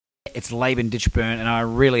It's Laban Ditchburn, and I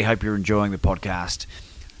really hope you're enjoying the podcast.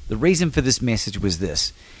 The reason for this message was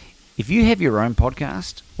this. If you have your own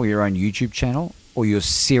podcast or your own YouTube channel, or you're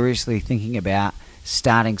seriously thinking about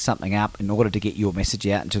starting something up in order to get your message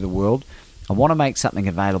out into the world, I want to make something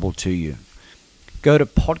available to you. Go to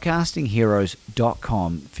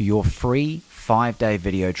podcastingheroes.com for your free 5-day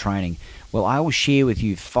video training. Well, I will share with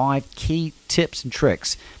you 5 key tips and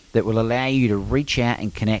tricks that will allow you to reach out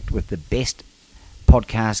and connect with the best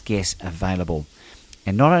podcast guests available.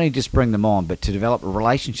 And not only just bring them on, but to develop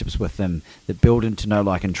relationships with them that build into know,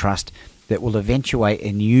 like, and trust that will eventuate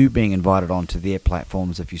in you being invited onto their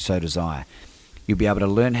platforms if you so desire. You'll be able to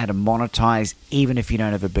learn how to monetize even if you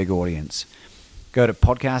don't have a big audience. Go to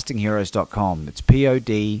podcastingheroes.com. It's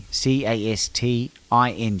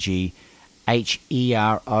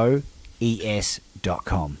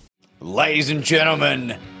podcastingheroes.com. Ladies and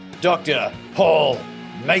gentlemen, Dr. Paul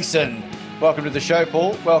Mason. Welcome to the show,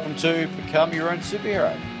 Paul. Welcome to Become Your Own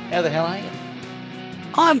Superhero. How the hell are you?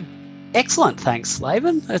 I'm excellent, thanks,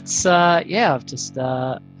 Laban. It's I've just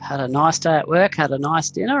had a nice day at work, had a nice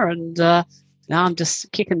dinner, and now I'm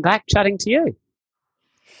just kicking back, chatting to you.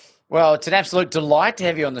 Well, it's an absolute delight to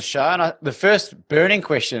have you on the show. And the first burning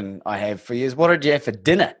question I have for you is, what did you have for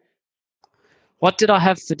dinner? What did I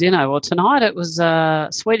have for dinner? Well, tonight it was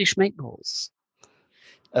Swedish meatballs.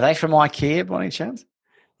 Are they from IKEA by any chance?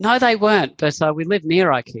 No, they weren't, but we live near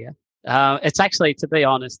IKEA. It's actually, to be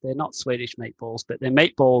honest, they're not Swedish meatballs, but they're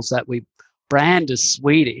meatballs that we brand as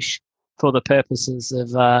Swedish for the purposes of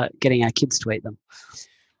getting our kids to eat them.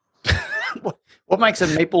 What makes a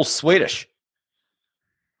meatball Swedish?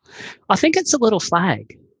 I think it's a little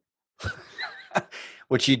flag.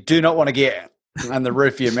 Which you do not want to get on the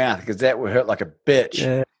roof of your mouth, because that will hurt like a bitch.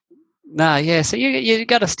 Yeah. No, yeah, so you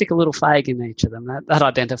got to stick a little flag in each of them. That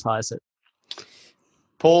identifies it.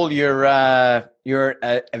 Paul, you're a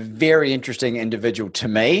very interesting individual to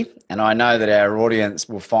me, and I know that our audience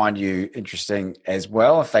will find you interesting as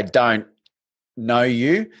well. If they don't know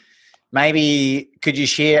you, maybe could you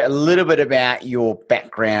share a little bit about your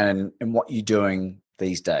background and what you're doing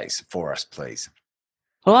these days for us, please?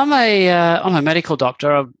 Well, I'm a medical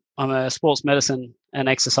doctor. I'm a sports medicine and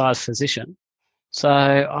exercise physician. So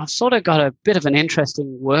I've sort of got a bit of an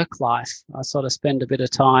interesting work life. I sort of spend a bit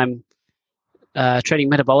of time treating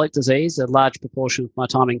metabolic disease. A large proportion of my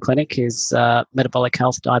time in clinic is metabolic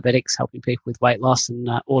health, diabetics, helping people with weight loss and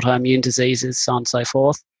autoimmune diseases, so on and so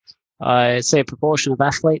forth. I see a proportion of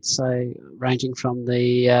athletes, so ranging from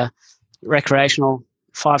the recreational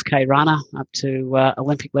 5K runner up to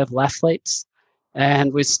Olympic level athletes.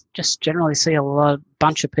 And we just generally see a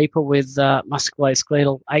bunch of people with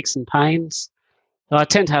musculoskeletal aches and pains. So I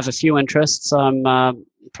tend to have a few interests. I'm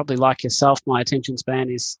probably like yourself, my attention span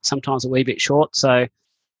is sometimes a wee bit short. So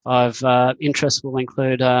I've interests will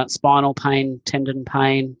include spinal pain, tendon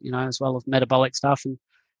pain, as well as metabolic stuff. And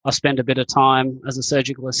I spend a bit of time as a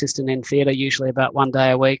surgical assistant in theatre, usually about 1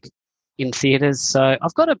 day a week in theatres. So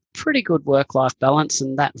I've got a pretty good work-life balance,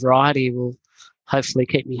 and that variety will hopefully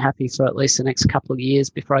keep me happy for at least the next couple of years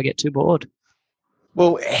before I get too bored.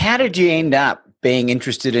 Well, how did you end up being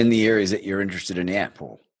interested in the areas that you're interested in now,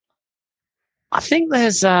 Paul? I think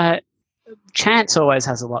there's chance always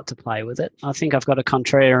has a lot to play with it. I think I've got a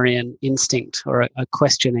contrarian instinct, or a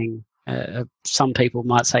questioning, some people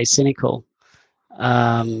might say cynical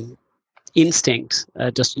instinct,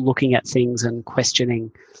 just looking at things and questioning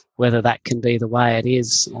whether that can be the way it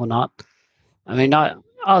is or not. I mean, I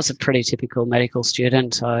was a pretty typical medical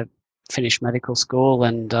student. I finished medical school,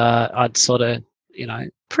 and I'd sort of,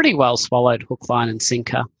 pretty well swallowed hook, line and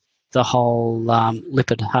sinker the whole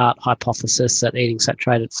lipid heart hypothesis that eating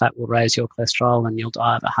saturated fat will raise your cholesterol and you'll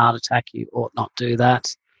die of a heart attack. You ought not do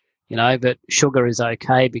that, but sugar is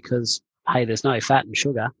okay because, hey, there's no fat in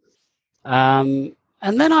sugar. And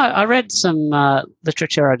then I read some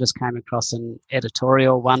literature. I just came across an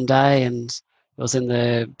editorial one day, and it was in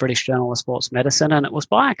the British Journal of Sports Medicine, and it was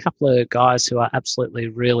by a couple of guys who are absolutely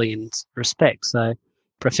really in respect. So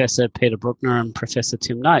Professor Peter Bruckner and Professor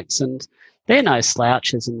Tim Noakes, and they're no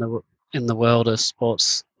slouches in the world of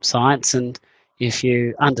sports science. And if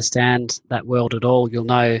you understand that world at all, you'll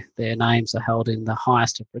know their names are held in the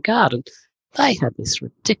highest of regard. And they had this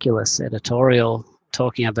ridiculous editorial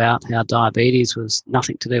talking about how diabetes was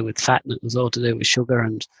nothing to do with fat and it was all to do with sugar,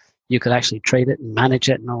 and you could actually treat it and manage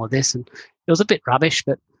it and all of this. And it was a bit rubbish,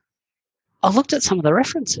 but I looked at some of the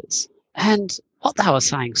references and what they were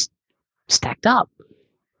saying stacked up.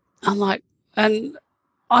 I'm like, and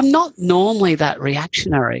I'm not normally that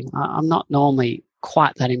reactionary. I'm not normally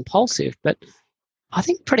quite that impulsive, but I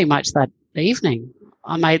think pretty much that evening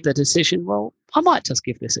I made the decision, well, I might just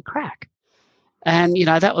give this a crack. And,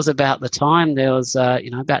 that was about the time there was,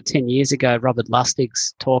 about 10 years ago, Robert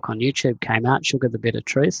Lustig's talk on YouTube came out, Sugar the Bitter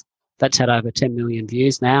Truth. That's had over 10 million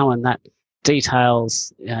views now, and that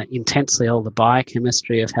details intensely all the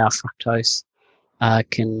biochemistry of how fructose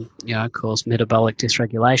can, cause metabolic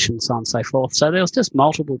dysregulation, so on and so forth. So there was just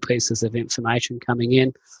multiple pieces of information coming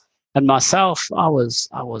in. And myself, I was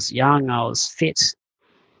young, I was fit.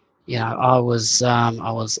 I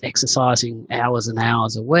was exercising hours and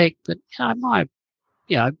hours a week, but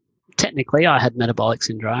technically I had metabolic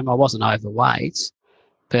syndrome. I wasn't overweight,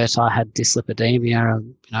 but I had dyslipidemia,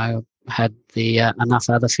 and had the enough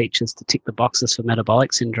other features to tick the boxes for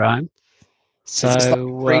metabolic syndrome. So is this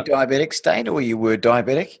like pre-diabetic state, or you were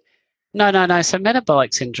diabetic? No. So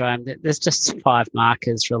metabolic syndrome, there's just 5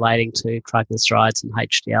 markers relating to triglycerides and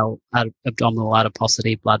HDL, abdominal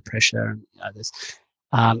adiposity, blood pressure,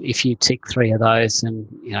 and if you tick 3 of those,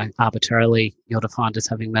 and arbitrarily you're defined as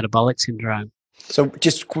having metabolic syndrome. So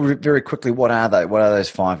just very quickly, what are they? What are those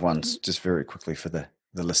 5 ones? Just very quickly for the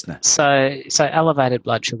listener. So elevated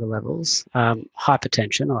blood sugar levels,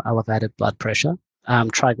 hypertension or elevated blood pressure,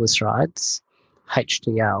 triglycerides,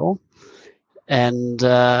 HDL, and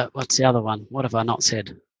what's the other one? What have I not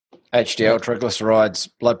said? HDL, triglycerides,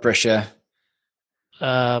 blood pressure,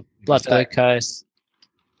 blood glucose.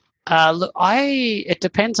 Look, it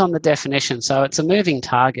depends on the definition. So it's a moving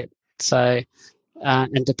target. So,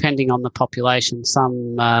 and depending on the population,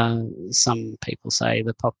 some people say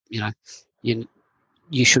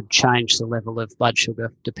you should change the level of blood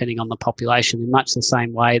sugar depending on the population, in much the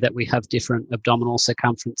same way that we have different abdominal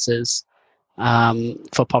circumferences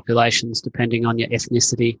for populations depending on your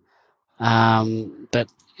ethnicity. But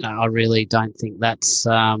I really don't think that's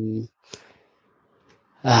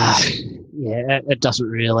it doesn't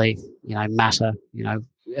really matter.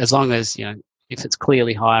 As long as if it's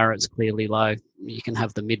clearly high or it's clearly low, you can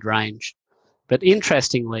have the mid-range. But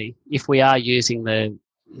interestingly, if we are using the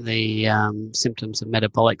symptoms of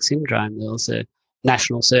metabolic syndrome, there was a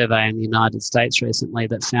national survey in the United States recently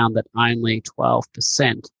that found that only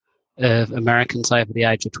 12% of Americans over the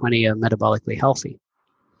age of 20 are metabolically healthy.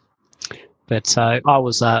 But so I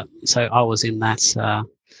was in that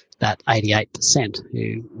 88%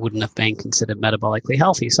 who wouldn't have been considered metabolically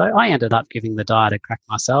healthy. So I ended up giving the diet a crack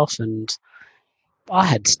myself, and I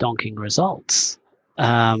had stonking results.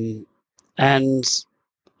 And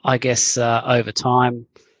I guess over time,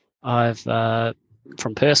 I've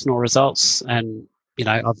from personal results, and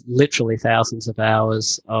I've literally thousands of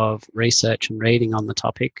hours of research and reading on the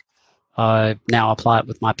topic. I now apply it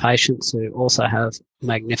with my patients who also have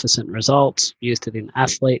magnificent results, used it in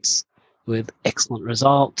athletes with excellent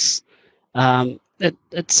results.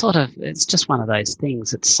 It's just one of those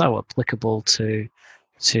things. It's so applicable to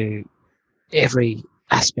every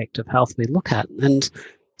aspect of health we look at. And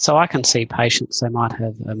so I can see patients, they might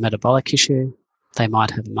have a metabolic issue, they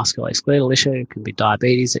might have a musculoskeletal issue, it can be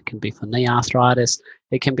diabetes, it can be for knee arthritis,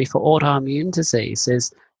 it can be for autoimmune disease.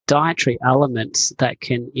 There's dietary elements that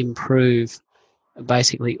can improve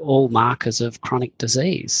basically all markers of chronic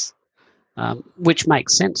disease, which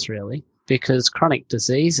makes sense really, because chronic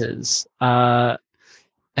diseases are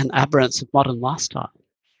an aberrance of modern lifestyle.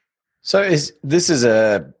 So this is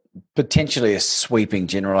potentially a sweeping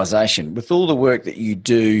generalization with all the work that you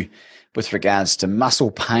do with regards to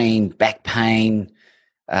muscle pain, back pain,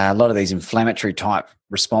 a lot of these inflammatory type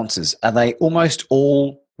responses. Are they almost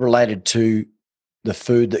all related to the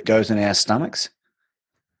food that goes in our stomachs?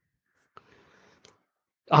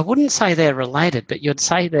 I wouldn't say they're related, but you'd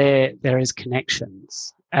say there is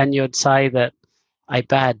connections, and you'd say that a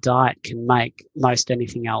bad diet can make most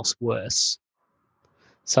anything else worse.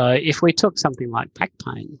 So if we took something like back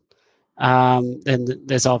pain, then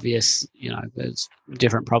there's obvious, there's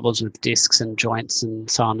different problems with discs and joints and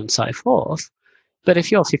so on and so forth. But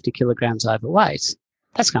if you're 50 kilograms overweight,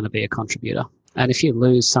 that's going to be a contributor. And if you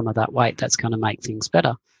lose some of that weight, that's going to make things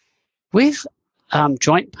better. With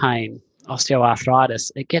joint pain,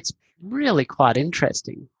 osteoarthritis, it gets really quite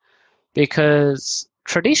interesting, because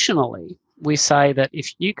traditionally we say that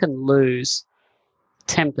if you can lose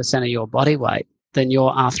 10% of your body weight, then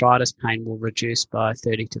your arthritis pain will reduce by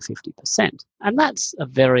 30 to 50%. And that's a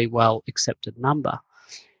very well accepted number,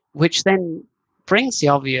 which then brings the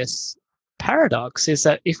obvious paradox, is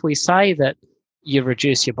that if we say that you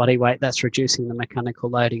reduce your body weight, that's reducing the mechanical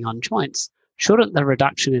loading on joints, shouldn't the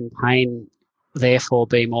reduction in pain therefore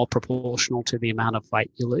be more proportional to the amount of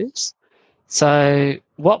weight you lose? So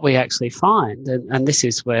what we actually find, and this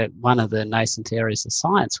is where one of the nascent areas of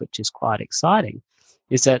science, which is quite exciting,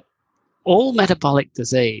 is that all metabolic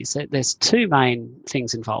disease, there's 2 main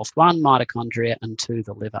things involved: 1, mitochondria, and 2,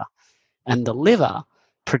 the liver. And the liver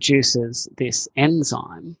produces this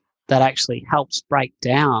enzyme that actually helps break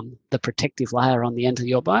down the protective layer on the end of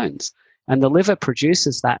your bones. And the liver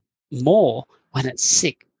produces that more when it's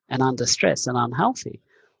sick and under stress and unhealthy.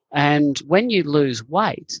 And when you lose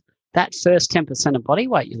weight, that first 10% of body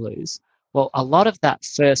weight you lose, well, a lot of that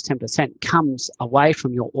first 10% comes away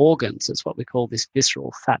from your organs. It's what we call this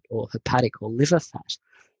visceral fat or hepatic or liver fat.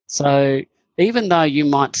 So even though you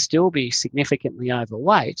might still be significantly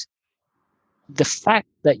overweight, the fact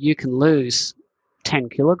that you can lose 10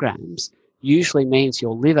 kilograms usually means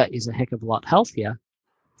your liver is a heck of a lot healthier,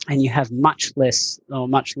 and you have much less or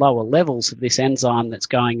much lower levels of this enzyme that's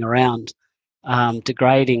going around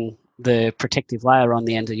degrading the protective layer on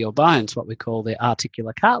the end of your bones, what we call the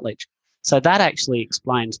articular cartilage. So that actually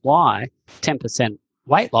explains why 10%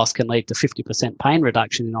 weight loss can lead to 50% pain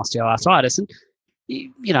reduction in osteoarthritis. And,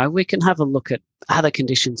 you know, we can have a look at other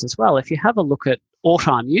conditions as well. If you have a look at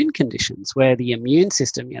autoimmune conditions where the immune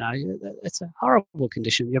system, you know, it's a horrible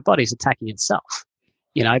condition. Your body's attacking itself.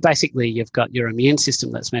 You know, basically you've got your immune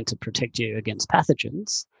system that's meant to protect you against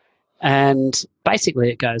pathogens, and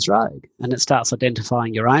basically it goes rogue and it starts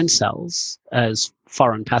identifying your own cells as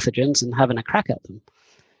foreign pathogens and having a crack at them.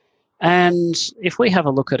 And if we have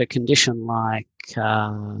a look at a condition like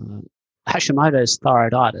Hashimoto's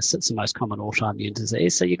thyroiditis, it's the most common autoimmune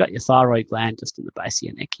disease. So you've got your thyroid gland just in the base of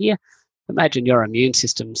your neck here. Imagine your immune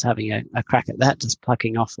system's having a crack at that, just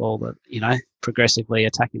plucking off all the, you know, progressively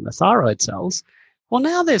attacking the thyroid cells. Well,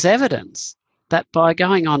 now there's evidence that by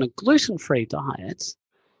going on a gluten-free diet,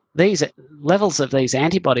 these levels of these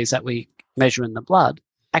antibodies that we measure in the blood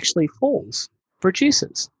actually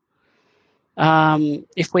reduces.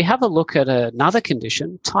 If we have a look at another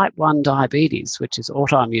condition, type 1 diabetes, which is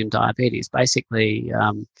autoimmune diabetes, basically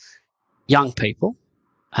young people,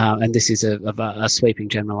 and this is a sweeping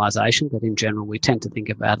generalization, but in general we tend to think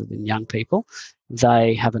about it in young people.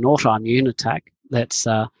 They have an autoimmune attack that's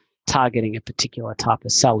targeting a particular type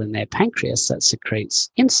of cell in their pancreas that secretes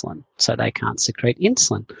insulin, so they can't secrete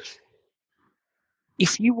insulin.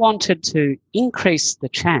 If you wanted to increase the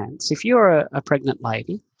chance, if you're a pregnant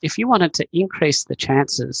lady, if you wanted to increase the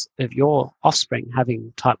chances of your offspring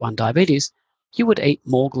having type 1 diabetes, you would eat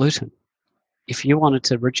more gluten. If you wanted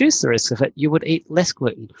to reduce the risk of it, you would eat less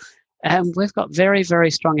gluten. And we've got very, very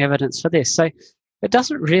strong evidence for this. So it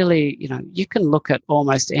doesn't really, you know, you can look at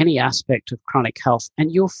almost any aspect of chronic health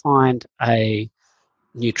and you'll find a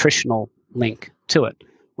nutritional link to it.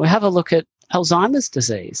 We have a look at Alzheimer's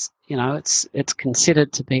disease. You know, it's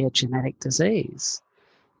considered to be a genetic disease.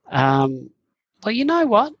 Well, you know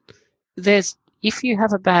what? If you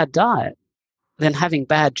have a bad diet, then having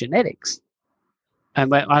bad genetics, and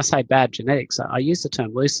when I say bad genetics, I use the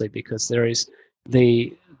term loosely because there is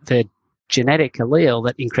the genetic allele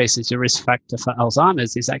that increases your risk factor for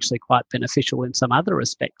Alzheimer's is actually quite beneficial in some other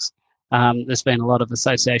respects. There's been a lot of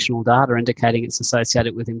associational data indicating it's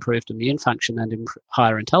associated with improved immune function and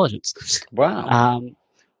higher intelligence. Wow.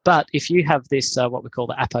 But if you have this, what we call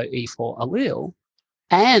the ApoE4 allele,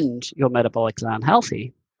 and you're metabolically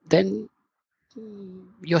unhealthy, then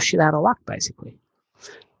you're shit out of luck, basically.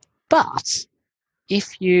 But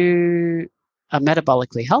if you are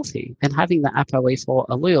metabolically healthy, then having the ApoE4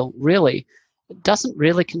 allele really doesn't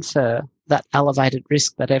really confer that elevated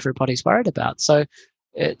risk that everybody's worried about. So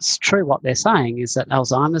it's true what they're saying is that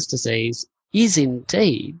Alzheimer's disease is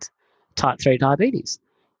indeed type 3 diabetes.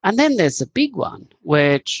 And then there's the big one,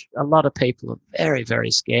 which a lot of people are very, very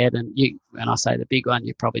scared. And when I say the big one,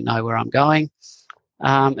 you probably know where I'm going.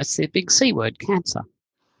 It's the big C word, cancer.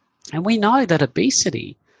 And we know that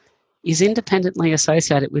obesity is independently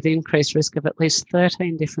associated with increased risk of at least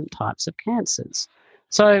 13 different types of cancers.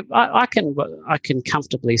 So I can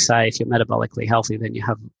comfortably say if you're metabolically healthy, then you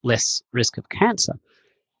have less risk of cancer.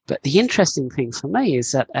 But the interesting thing for me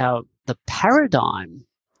is that the paradigm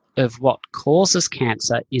of what causes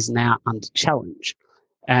cancer is now under challenge.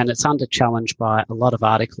 And it's under challenge by a lot of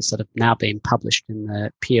articles that have now been published in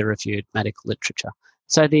the peer-reviewed medical literature.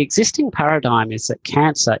 So the existing paradigm is that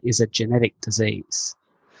cancer is a genetic disease,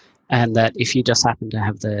 and that if you just happen to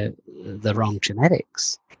have the wrong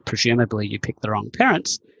genetics, presumably you pick the wrong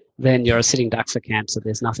parents, then you're a sitting duck for cancer.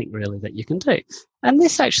 There's nothing really that you can do. And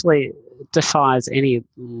this actually defies any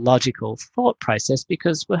logical thought process,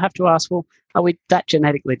 because we'll have to ask, well, are we that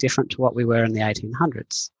genetically different to what we were in the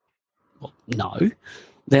 1800s? Well, no.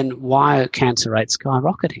 Then why are cancer rates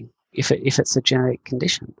skyrocketing if it's a genetic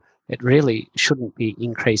condition? It really shouldn't be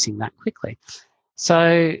increasing that quickly.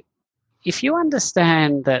 So if you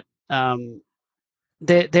understand that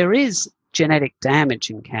there is genetic damage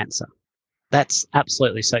in cancer, that's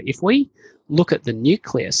absolutely so. If we look at the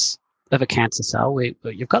nucleus of a cancer cell,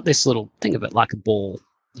 you've got this little, think of it like a ball,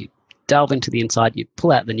 delve into the inside, you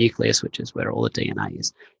pull out the nucleus, which is where all the DNA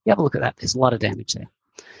is. You have a look at that. There's a lot of damage there.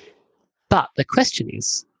 But the question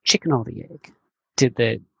is, chicken or the egg? Did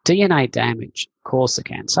the DNA damage cause the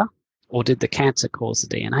cancer, or did the cancer cause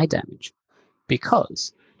the DNA damage?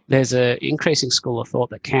 Because there's an increasing school of thought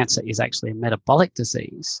that cancer is actually a metabolic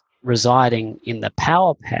disease residing in the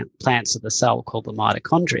power plants of the cell called the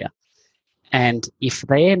mitochondria. And if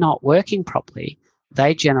they're not working properly,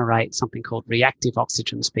 they generate something called reactive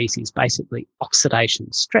oxygen species, basically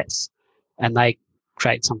oxidation stress. And they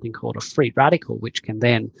create something called a free radical, which can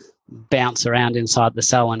then bounce around inside the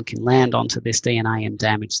cell and can land onto this DNA and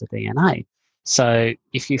damage the DNA. So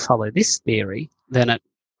if you follow this theory, then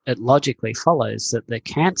it logically follows that the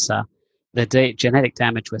cancer, the genetic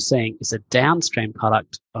damage we're seeing, is a downstream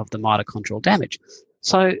product of the mitochondrial damage.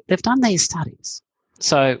 So they've done these studies.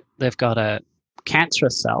 So they've got a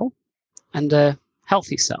cancerous cell and a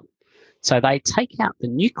healthy cell. So they take out the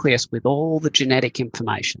nucleus with all the genetic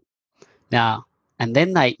information. Now, and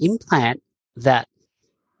then they implant that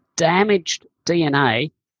damaged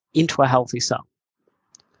DNA into a healthy cell.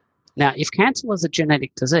 Now, if cancer was a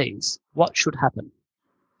genetic disease, what should happen?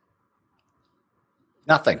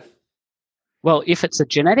 Nothing. Well, if it's a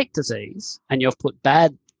genetic disease and you've put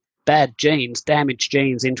bad genes, damaged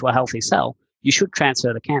genes into a healthy cell, you should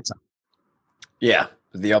transfer the cancer. Yeah,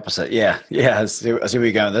 the opposite. Yeah. I see where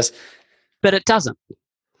you're going with this. But it doesn't.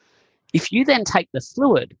 If you then take the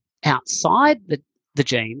fluid outside the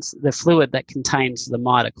genes, the fluid that contains the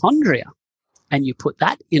mitochondria, and you put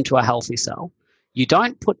that into a healthy cell, you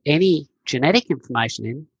don't put any genetic information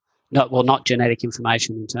in, not genetic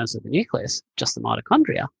information in terms of the nucleus, just the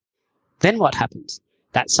mitochondria, then what happens?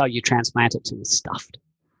 That cell you transplant it to is stuffed.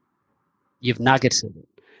 You've nuggeted it.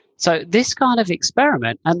 So this kind of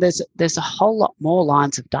experiment, and there's a whole lot more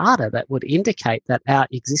lines of data that would indicate that our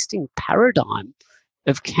existing paradigm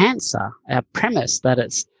of cancer, our premise that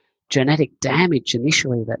it's genetic damage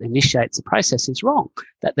initially that initiates the process, is wrong,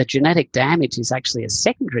 that the genetic damage is actually a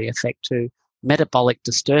secondary effect to metabolic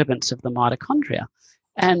disturbance of the mitochondria.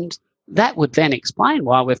 And that would then explain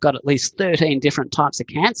why we've got at least 13 different types of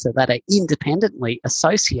cancer that are independently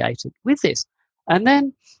associated with this. And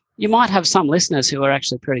then you might have some listeners who are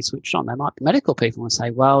actually pretty switched on. They might be medical people and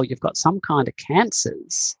say, well, you've got some kind of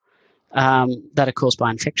cancers that are caused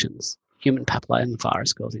by infections. Human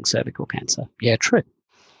papillomavirus causing cervical cancer. Yeah, true.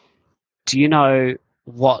 Do you know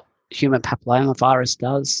what human papillomavirus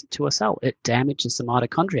does to a cell? It damages the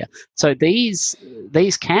mitochondria. So these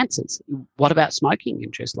cancers, what about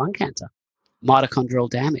smoking-induced lung cancer? Mitochondrial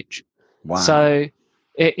damage. Wow. So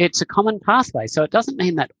it's a common pathway. So it doesn't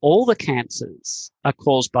mean that all the cancers are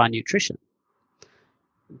caused by nutrition,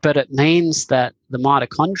 but it means that the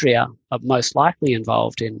mitochondria are most likely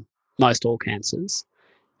involved in most all cancers,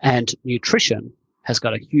 and nutrition has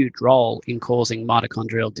got a huge role in causing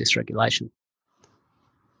mitochondrial dysregulation.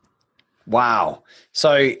 Wow.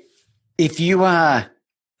 So if you are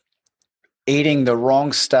eating the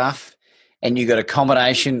wrong stuff and you got a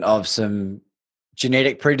combination of some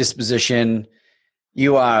genetic predisposition,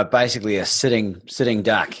 you are basically a sitting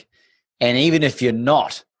duck. And even if you're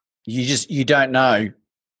not, you don't know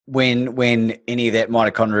when any of that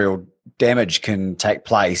mitochondrial damage can take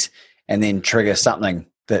place and then trigger something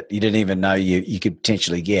that you didn't even know you could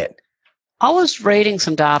potentially get. I was reading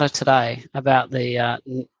some data today about the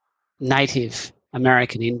Native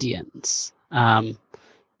American Indians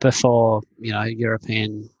before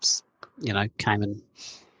Europeans came and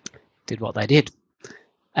did what they did.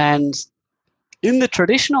 And in the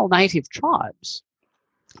traditional native tribes,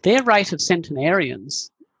 their rate of centenarians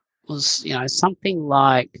was something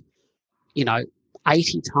like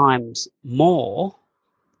 80 times more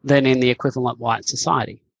than in the equivalent white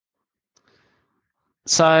society.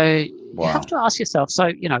 So wow. You have to ask yourself,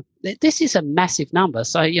 so, this is a massive number.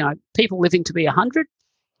 So, people living to be 100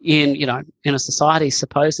 in a society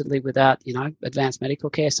supposedly without, advanced medical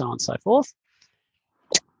care, so on and so forth,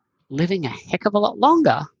 living a heck of a lot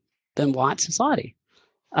longer than white society.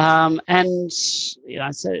 And,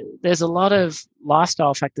 so there's a lot of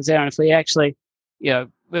lifestyle factors there. And if we actually,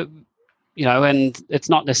 and it's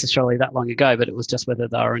not necessarily that long ago, but it was just whether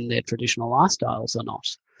they were in their traditional lifestyles or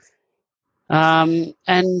not.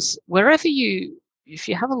 And wherever if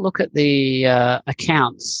you have a look at the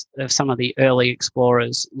accounts of some of the early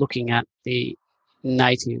explorers looking at the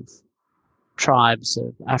native tribes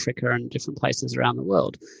of Africa and different places around the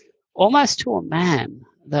world, almost to a man,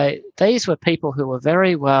 these were people who were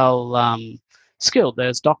very well skilled.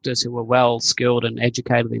 There's doctors who were well skilled and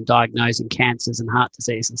educated in diagnosing cancers and heart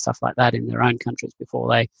disease and stuff like that in their own countries before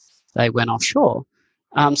they went offshore.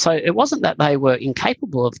 So it wasn't that they were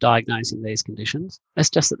incapable of diagnosing these conditions. It's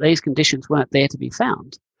just that these conditions weren't there to be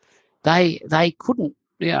found. They couldn't,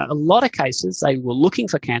 a lot of cases they were looking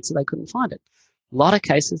for cancer, they couldn't find it. A lot of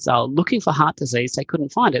cases they were looking for heart disease, they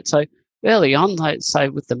couldn't find it. So early on,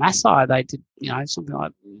 so with the Maasai, they did, something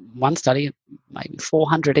like one study, maybe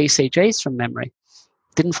 400 ECGs from memory,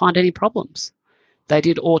 didn't find any problems. They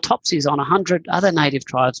did autopsies on 100 other native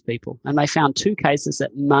tribes people, and they found 2 cases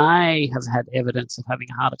that may have had evidence of having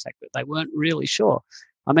a heart attack, but they weren't really sure.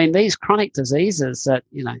 I mean, these chronic diseases that,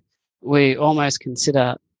 we almost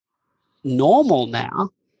consider normal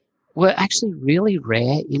now were actually really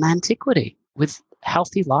rare in antiquity with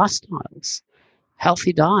healthy lifestyles,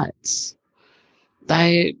 healthy diets.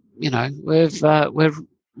 We've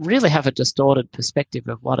really have a distorted perspective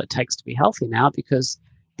of what it takes to be healthy now because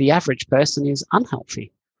the average person is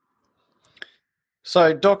unhealthy.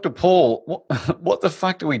 So, Dr. Paul, what the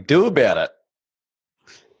fuck do we do about it?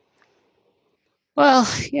 Well,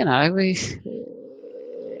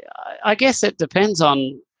 I guess it depends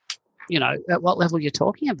on, at what level you're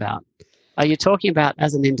talking about. Are you talking about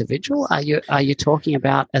as an individual? Are you talking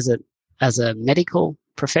about as a medical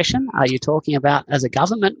profession? Are you talking about as a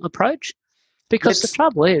government approach? Because the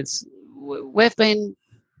trouble is, the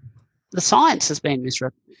science has been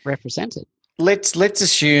misrepresented. Let's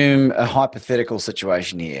assume a hypothetical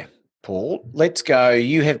situation here, Paul. Let's go.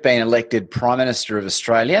 You have been elected Prime Minister of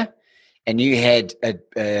Australia, and you had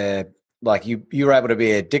you were able to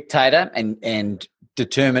be a dictator and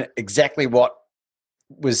determine exactly what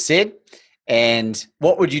was said. And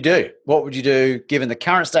what would you do? What would you do given the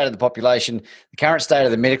current state of the population, the current state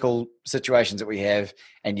of the medical situations that we have,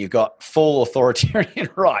 and you've got full authoritarian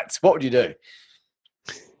rights? What would you do?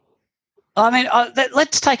 I mean,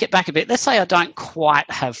 let's take it back a bit. Let's say I don't quite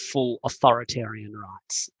have full authoritarian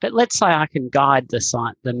rights, but let's say I can guide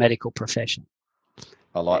the medical profession.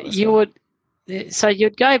 I like this. So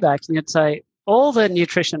you'd go back and you'd say all the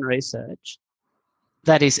nutrition research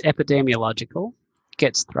that is epidemiological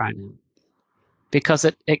gets thrown out because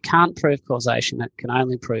it can't prove causation. It can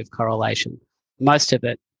only prove correlation. Most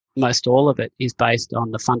all of it is based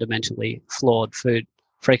on the fundamentally flawed food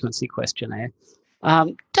frequency questionnaire.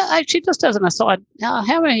 Actually, just as an aside,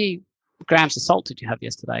 how many grams of salt did you have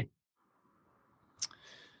yesterday?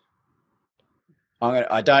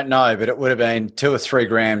 I don't know, but it would have been 2 or 3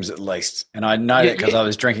 grams at least, and I know that because I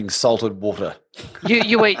was drinking salted water.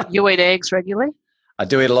 You eat eggs regularly? I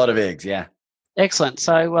do eat a lot of eggs. Yeah. Excellent.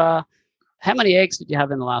 So, how many eggs did you have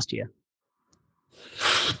in the last year?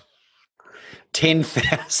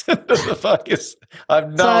 10,000. The fuck is?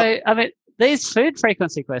 These food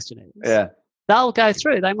frequency questionnaires. Yeah. They'll go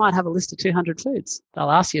through. They might have a list of 200 foods. They'll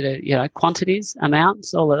ask you to, quantities,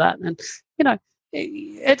 amounts, all of that, and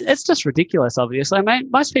it's just ridiculous. Obviously, I mean,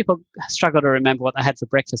 most people struggle to remember what they had for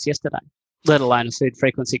breakfast yesterday, let alone a food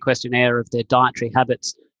frequency questionnaire of their dietary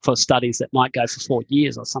habits for studies that might go for 4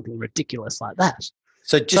 years or something ridiculous like that.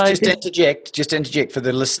 So just interject for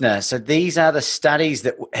the listener. So these are the studies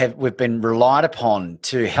that we've been relied upon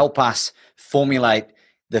to help us formulate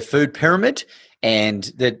the food pyramid and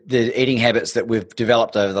the eating habits that we've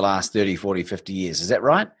developed over the last 30, 40, 50 years. Is that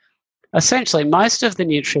right? Essentially, most of the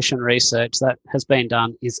nutrition research that has been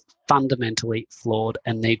done is fundamentally flawed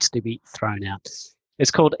and needs to be thrown out. It's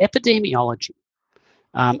called epidemiology.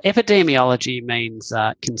 Epidemiology means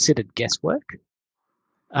considered guesswork.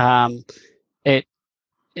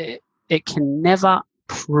 It can never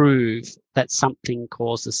prove that something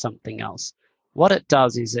causes something else. What it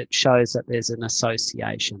does is it shows that there's an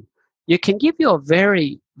association. You can give you a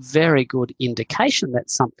very, very good indication that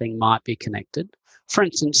something might be connected. For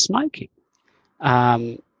instance, smoking.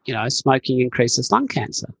 Smoking increases lung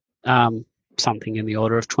cancer, something in the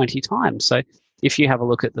order of 20 times. So if you have a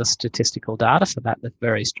look at the statistical data for that, that's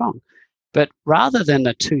very strong. But rather than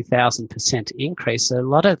the 2,000% increase, a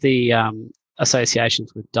lot of the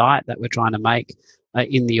associations with diet that we're trying to make are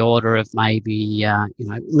in the order of maybe,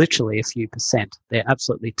 literally a few percent. They're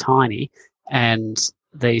absolutely tiny. And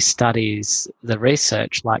these studies, the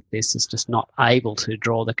research like this is just not able to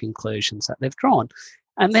draw the conclusions that they've drawn.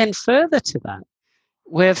 And then further to that,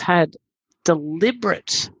 we've had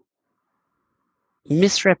deliberate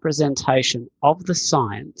misrepresentation of the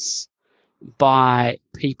science by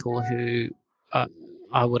people who,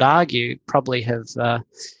 I would argue, probably have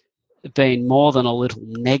been more than a little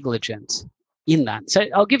negligent in that. So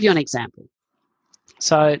I'll give you an example.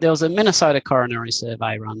 So there was a Minnesota coronary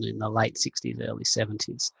survey run in the late 60s, early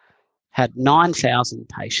 70s. Had 9,000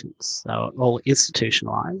 patients. They were all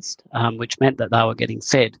institutionalized, which meant that they were getting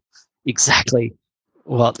fed exactly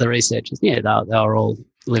what the researchers knew. They were all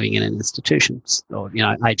living in institutions or,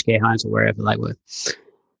 aged care homes or wherever they were.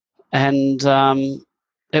 And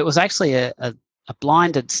it was actually a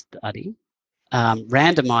blinded study,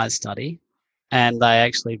 randomized study, and they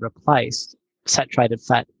actually replaced saturated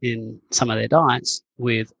fat in some of their diets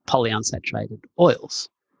with polyunsaturated oils.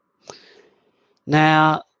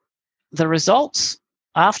 Now, the results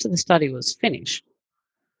after the study was finished,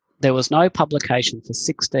 there was no publication for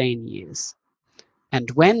 16 years.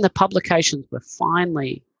 And when the publications were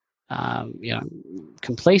finally,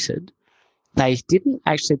 completed, they didn't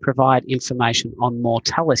actually provide information on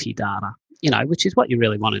mortality data, which is what you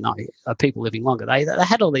really want to know. Are people living longer? They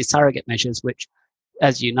had all these surrogate measures, which,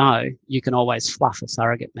 as you know, you can always fluff a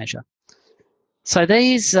surrogate measure. So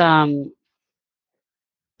these, they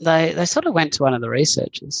sort of went to one of the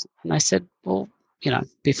researchers and they said, well,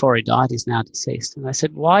 before he died, he's now deceased. And they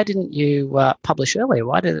said, why didn't you publish earlier?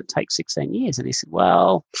 Why did it take 16 years? And he said,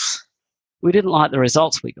 well, we didn't like the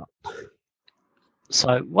results we got.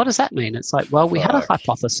 So what does that mean? It's like, well, we had a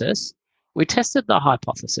hypothesis. We tested the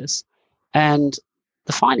hypothesis and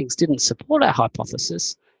the findings didn't support our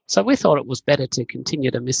hypothesis. So we thought it was better to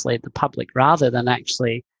continue to mislead the public rather than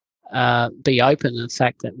actually be open to the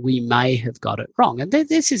fact that we may have got it wrong. And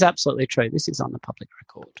this is absolutely true. This is on the public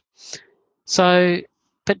record. So,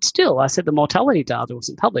 but still, I said the mortality data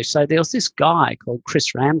wasn't published. So there was this guy called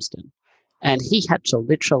Chris Ramsden, and he had to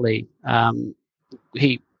literally,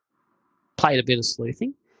 he played a bit of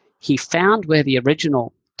sleuthing. He found where the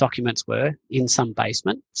original documents were in some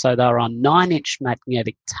basement. So they were on 9-inch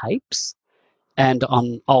magnetic tapes and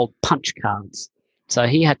on old punch cards. So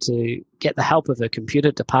he had to get the help of a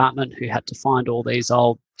computer department who had to find all these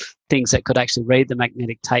old things that could actually read the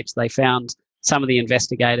magnetic tapes. They found some of the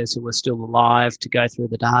investigators who were still alive to go through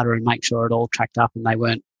the data and make sure it all tracked up and they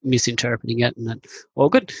weren't misinterpreting it, and then all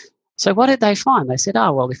good. So what did they find? They said,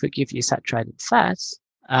 oh, well, if we give you saturated fats,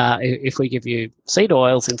 if we give you seed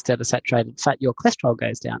oils instead of saturated fat, your cholesterol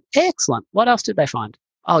goes down. Excellent. What else did they find?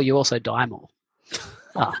 Oh, you also die more.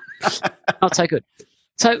 Oh, not so good.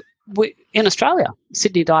 So in Australia,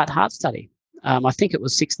 Sydney Diet Heart Study, I think it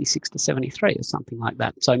was 66 to 73 or something like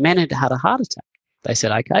that. So men had had a heart attack. They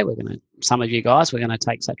said, okay, some of you guys, we're going to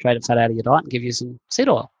take saturated fat out of your diet and give you some seed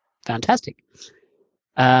oil. Fantastic.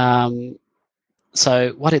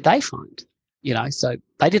 So what did they find? So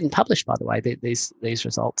they didn't publish, by the way, these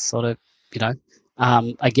results sort of,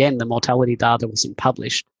 again, the mortality data wasn't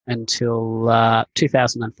published until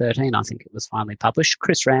 2013, I think it was finally published.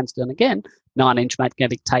 Chris Ramsden, again, 9-inch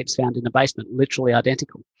magnetic tapes found in the basement, literally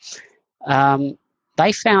identical.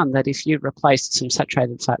 They found that if you replaced some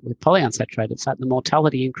saturated fat with polyunsaturated fat, the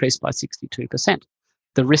mortality increased by 62%.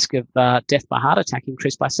 The risk of death by heart attack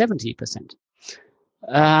increased by 70%.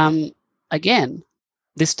 Again,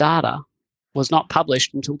 this data was not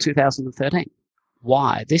published until 2013.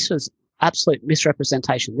 Why? This was absolute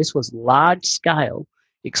misrepresentation. This was large-scale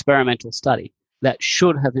experimental study that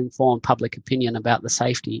should have informed public opinion about the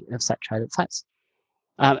safety of saturated fats.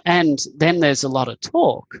 And then there's a lot of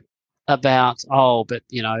talk about, but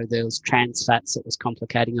there was trans fats that was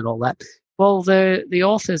complicating and all that. Well, the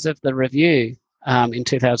authors of the review in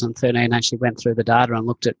 2013 actually went through the data and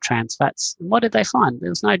looked at trans fats. And what did they find? There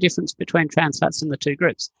was no difference between trans fats in the two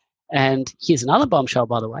groups. And here's another bombshell,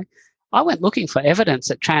 by the way. I went looking for evidence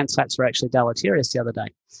that trans fats were actually deleterious the other day.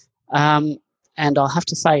 And I'll have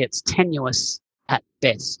to say it's tenuous at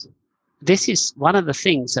best. This is one of the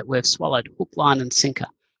things that we've swallowed hook, line and sinker,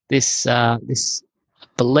 this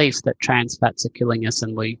belief that trans fats are killing us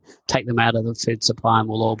and we take them out of the food supply and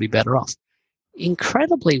we'll all be better off.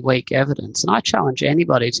 Incredibly weak evidence. And I challenge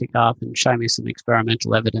anybody to go up and show me some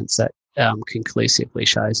experimental evidence that conclusively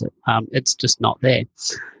shows it. It's just not there.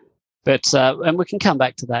 But and we can come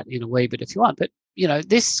back to that in a wee bit if you want. But,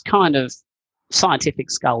 this kind of scientific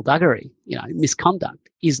skullduggery, misconduct,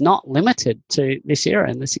 is not limited to this era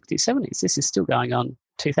in the 60s, 70s. This is still going on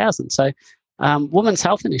 2000. So Women's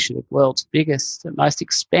Health Initiative, world's biggest, most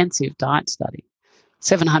expensive diet study,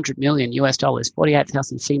 $700 million US,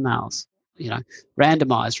 48,000 females,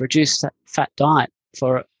 randomized, reduced fat diet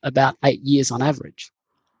for about 8 years on average.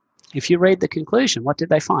 If you read the conclusion, what did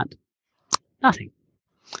they find? Nothing.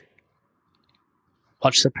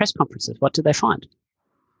 Watch the press conferences. What did they find?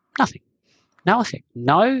 Nothing. No effect.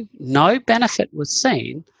 No benefit was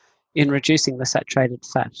seen in reducing the saturated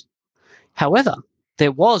fat. However,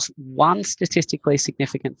 there was one statistically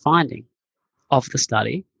significant finding of the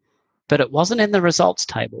study, but it wasn't in the results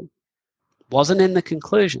table, wasn't in the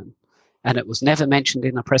conclusion, and it was never mentioned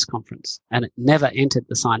in a press conference, and it never entered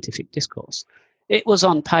the scientific discourse. It was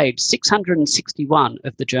on page 661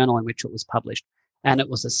 of the journal in which it was published, and it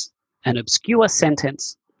was an obscure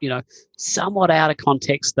sentence somewhat out of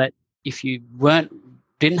context that if you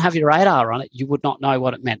didn't have your radar on it, you would not know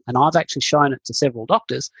what it meant. And I've actually shown it to several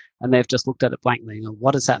doctors, and they've just looked at it blankly.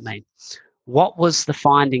 What does that mean? What was the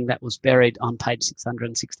finding that was buried on page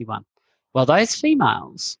 661? Well, those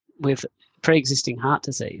females with pre-existing heart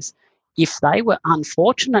disease, if they were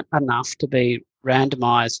unfortunate enough to be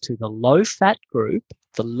randomized to the low-fat group,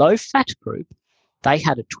 they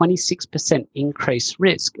had a 26% increased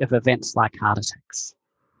risk of events like heart attacks.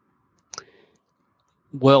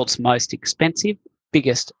 World's most expensive,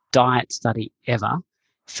 biggest diet study ever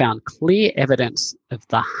found clear evidence of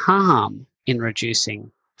the harm in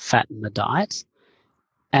reducing fat in the diet,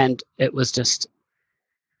 and it was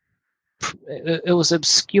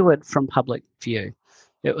obscured from public view.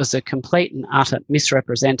 It was a complete and utter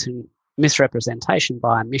misrepresentation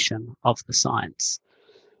by omission of the science.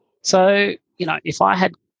 So, if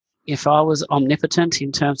I was omnipotent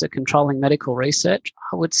in terms of controlling medical research,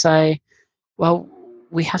 I would say, well,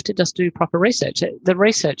 we have to just do proper research. The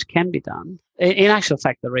research can be done. In actual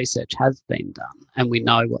fact, the research has been done, and we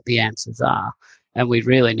know what the answers are. And we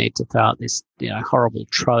really need to throw out this, horrible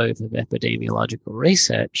trove of epidemiological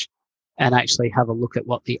research and actually have a look at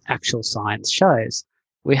what the actual science shows.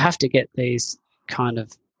 We have to get this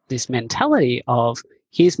mentality of,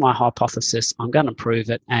 here's my hypothesis, I'm going to prove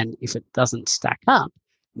it, and if it doesn't stack up,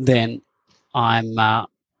 then I'm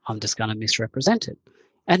just going to misrepresent it.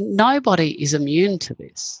 And nobody is immune to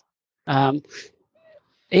this.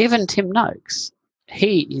 Even Tim Noakes,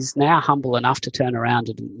 he is now humble enough to turn around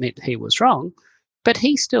and admit he was wrong, but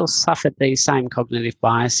he still suffered these same cognitive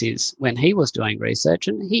biases when he was doing research,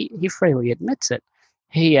 and he freely admits it.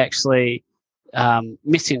 He actually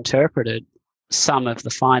misinterpreted some of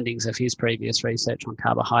the findings of his previous research on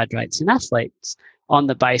carbohydrates in athletes on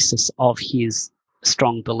the basis of his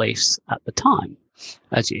strong beliefs at the time.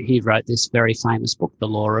 He wrote this very famous book, The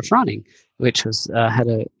Law of Running, which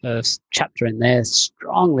had a chapter in there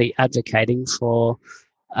strongly advocating for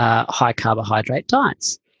high carbohydrate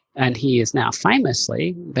diets. And he has now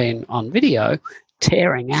famously been on video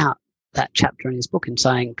tearing out that chapter in his book and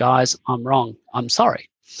saying, guys, I'm wrong, I'm sorry.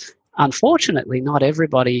 Unfortunately, not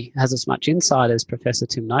everybody has as much insight as Professor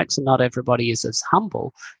Tim Noakes, and not everybody is as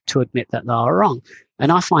humble to admit that they are wrong.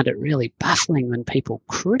 And I find it really baffling when people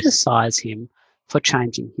criticize him for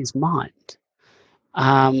changing his mind.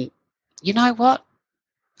 You know what?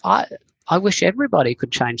 I wish everybody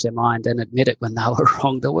could change their mind and admit it when they were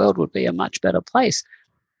wrong. The world would be a much better place.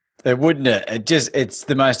 It wouldn't it? It's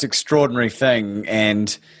the most extraordinary thing.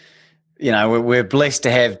 And, we're blessed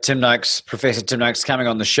to have Professor Tim Noakes coming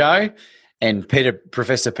on the show, and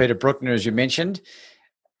Professor Peter Bruckner, as you mentioned.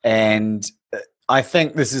 And I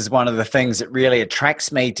think this is one of the things that really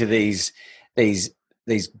attracts me to these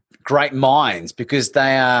great minds, because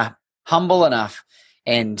they are humble enough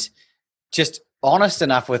and just honest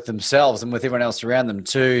enough with themselves and with everyone else around them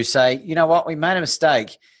to say, you know what, we made a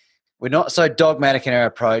mistake. We're not so dogmatic in our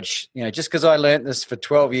approach. Just because I learned this for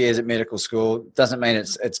 12 years at medical school doesn't mean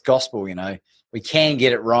it's gospel. We can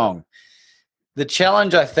get it wrong. The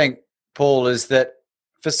challenge, I think, Paul, is that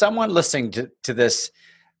for someone listening to this,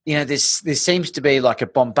 there seems to be like a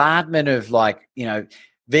bombardment of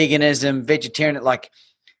veganism, vegetarian. Like,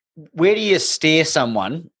 where do you steer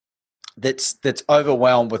someone that's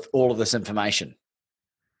overwhelmed with all of this information?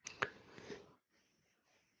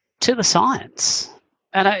 To the science.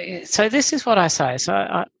 And so this is what I say. So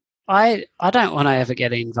I don't want to ever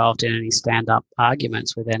get involved in any stand-up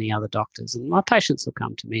arguments with any other doctors. And my patients will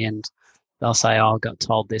come to me and they'll say, I got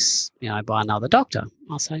told this, by another doctor.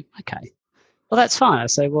 I'll say, okay, well, that's fine. I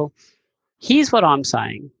say, well, here's what I'm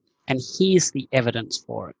saying, and here's the evidence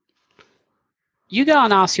for it. You go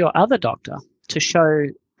and ask your other doctor to show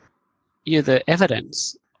you the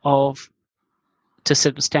evidence to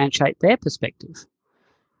substantiate their perspective.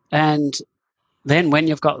 And then when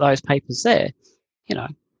you've got those papers there,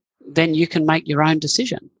 then you can make your own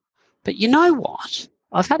decision. But you know what?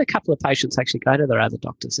 I've had a couple of patients actually go to their other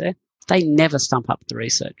doctors there. They never stump up the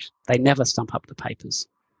research. They never stump up the papers.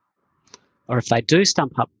 Or if they do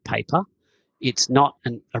stump up paper, it's not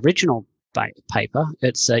an original paper.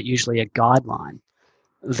 It's usually a guideline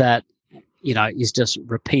that, is just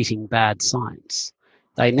repeating bad science.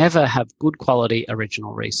 They never have good quality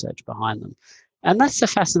original research behind them. And that's the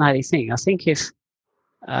fascinating thing. I think if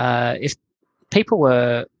people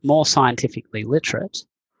were more scientifically literate,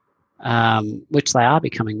 which they are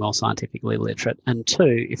becoming more scientifically literate, and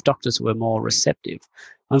two, if doctors were more receptive.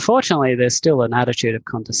 Unfortunately, there's still an attitude of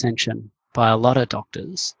condescension by a lot of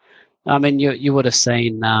doctors. I mean, you would have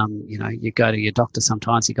seen, you go to your doctor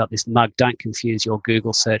sometimes, you got this mug, don't confuse your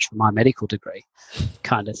Google search for my medical degree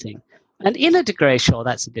kind of thing. And in a degree, sure,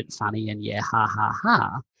 that's a bit funny and yeah, ha, ha,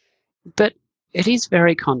 ha. But it is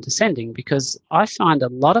very condescending because I find a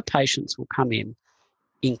lot of patients will come in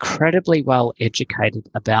incredibly well educated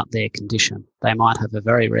about their condition. They might have a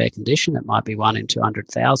very rare condition. It might be 1 in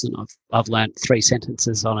 200,000. I've learned 3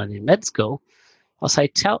 sentences on it in med school. I'll say,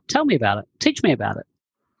 tell me about it. Teach me about it.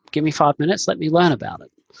 Give me 5 minutes. Let me learn about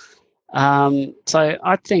it. So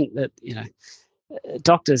I think that,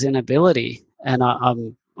 doctors' inability, and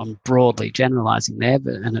I'm broadly generalising there,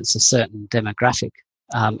 and it's a certain demographic,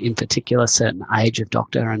 in particular, certain age of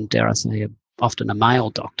doctor, and dare I say, often a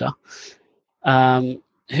male doctor,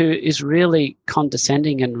 who is really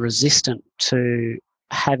condescending and resistant to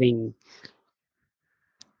having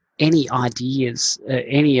any ideas,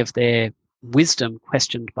 any of their wisdom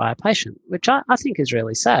questioned by a patient, which I think is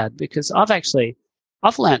really sad, because I've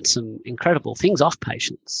learnt some incredible things off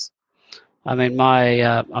patients. I mean,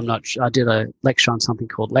 I did a lecture on something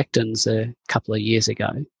called lectins a couple of years ago,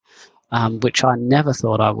 which I never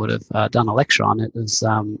thought I would have done a lecture on. It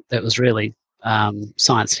was really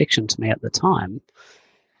science fiction to me at the time.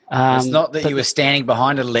 It's not that you were standing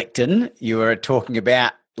behind a lectin; you were talking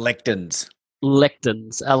about lectins.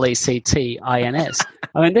 Lectins, Lectins.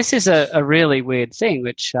 I mean, this is a really weird thing.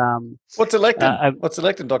 Which what's a lectin? What's a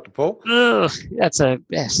lectin, Dr. Paul? That's a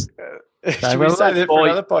yes. Should we say that for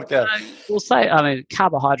another podcast? We'll say,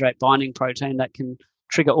 carbohydrate binding protein that can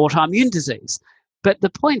trigger autoimmune disease. But the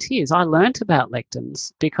point is, I learnt about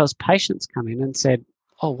lectins because patients come in and said,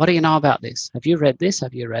 "Oh, what do you know about this? Have you read this?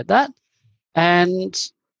 Have you read that?" And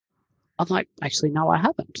I'm like, actually, no, I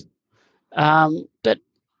haven't. But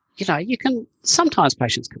you can sometimes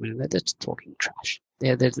patients come in and they're just talking trash.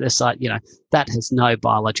 They're like, that has no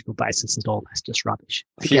biological basis at all. That's just rubbish.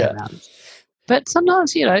 Forget about it. But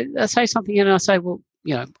sometimes, I say something and I say, well,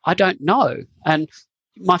 I don't know. And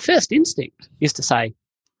my first instinct is to say,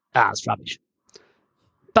 it's rubbish.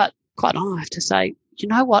 But quite often I have to say, you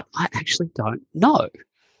know what? I actually don't know.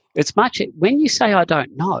 When you say I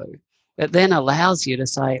don't know, it then allows you to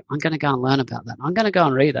say, I'm going to go and learn about that. I'm going to go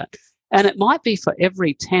and read that. And it might be for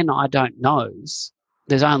every 10 I don't knows,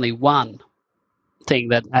 there's only one thing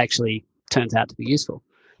that actually turns out to be useful.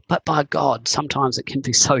 But by God, sometimes it can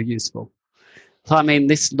be so useful. So, I mean,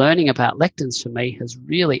 this learning about lectins for me has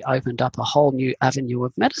really opened up a whole new avenue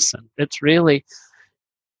of medicine. It's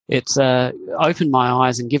opened my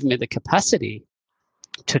eyes and given me the capacity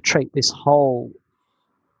to treat this whole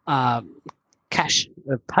cache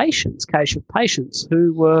of patients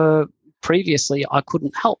who were previously I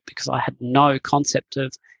couldn't help because I had no concept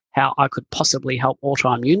of how I could possibly help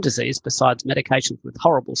autoimmune disease besides medications with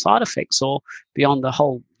horrible side effects or beyond the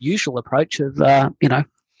whole usual approach of,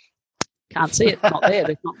 can't see it, not there,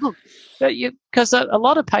 there's not look. Because a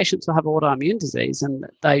lot of patients will have autoimmune disease and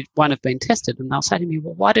they won't have been tested, and they'll say to me,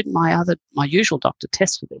 well, why didn't my usual doctor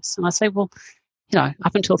test for this? And I say, well,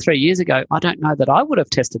 up until 3 years ago, I don't know that I would have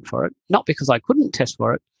tested for it, not because I couldn't test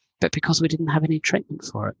for it, but because we didn't have any treatment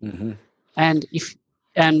for it. Mm-hmm. And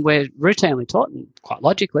we're routinely taught, and quite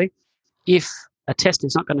logically, if a test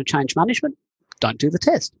is not going to change management, don't do the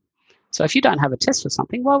test. So if you don't have a test for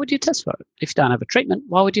something, why would you test for it? If you don't have a treatment,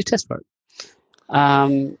 why would you test for it?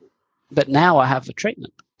 But now I have a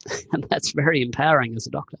treatment, and that's very empowering as a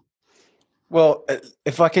doctor. Well,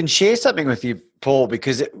 if I can share something with you, Paul,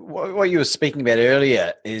 because what you were speaking about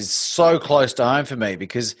earlier is so close to home for me,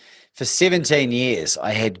 because for 17 years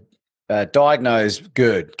I had diagnosed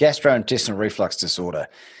GERD, gastrointestinal reflux disorder,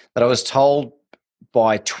 that I was told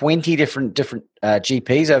by 20 different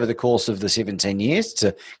GPs over the course of the 17 years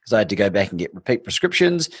because I had to go back and get repeat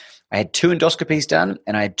prescriptions. I had 2 endoscopies done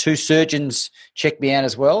and I had 2 surgeons check me out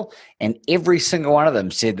as well. And every single one of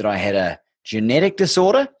them said that I had a genetic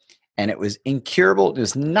disorder and it was incurable. There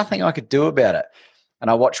was nothing I could do about it. And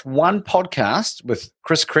I watched one podcast with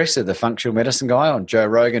Chris Kresser, the functional medicine guy, on Joe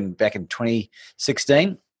Rogan back in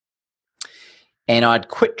 2016. And I'd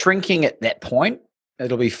quit drinking at that point.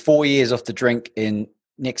 It'll be 4 years off the drink in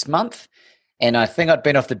next month. And I think I'd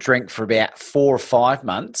been off the drink for about 4 or 5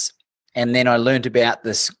 months. And then I learned about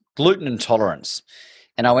this gluten intolerance.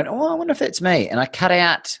 And I went, I wonder if that's me. And I cut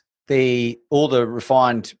out all the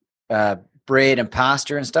refined bread and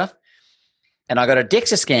pasta and stuff. And I got a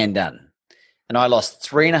DEXA scan done. And I lost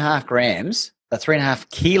 3.5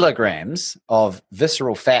 kilograms of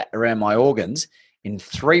visceral fat around my organs in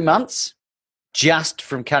 3 months just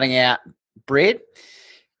from cutting out bread.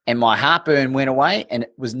 And my heartburn went away and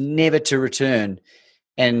it was never to return.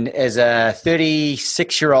 And as a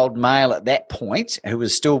 36-year-old male at that point who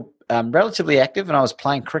was still relatively active and I was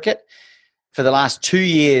playing cricket, for the last 2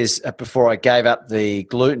 years before I gave up the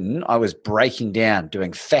gluten, I was breaking down,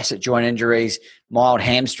 doing facet joint injuries, mild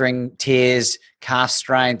hamstring tears, calf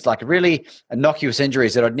strains, like really innocuous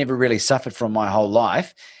injuries that I'd never really suffered from my whole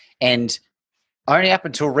life. And only up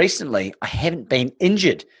until recently, I haven't been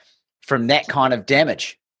injured from that kind of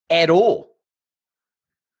damage at all.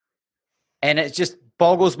 And it just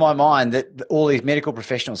boggles my mind that all these medical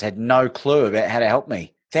professionals had no clue about how to help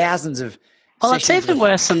me. Thousands of Well, it's even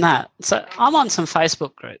worse than that. So I'm on some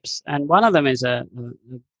Facebook groups, and one of them is a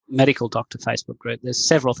medical doctor Facebook group. There's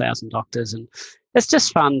several thousand doctors, and it's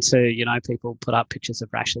just fun to, people put up pictures of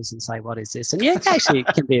rashes and say, what is this? And yeah, actually it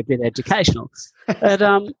can be a bit educational. But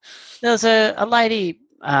there was a lady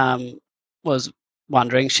was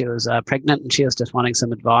wondering, she was pregnant, and she was just wanting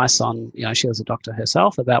some advice on, she was a doctor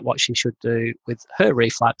herself, about what she should do with her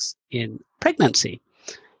reflux in pregnancy.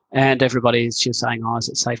 And she was saying, is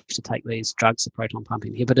it safe to take these drugs, the proton pump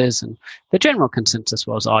inhibitors? And the general consensus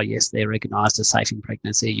was, yes, they're recognised as safe in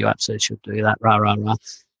pregnancy. You absolutely should do that, rah, rah, rah.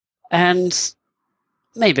 And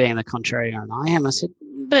me being the contrarian I am, I said,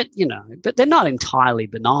 but they're not entirely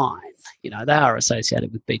benign. They are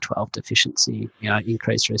associated with B12 deficiency,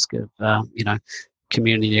 increased risk of,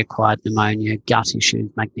 community-acquired pneumonia, gut issues,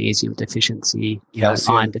 magnesium deficiency,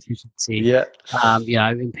 iron deficiency,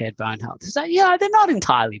 impaired bone health. So, they're not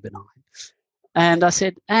entirely benign. And I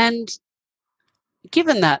said, and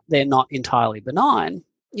given that they're not entirely benign,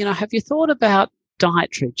 have you thought about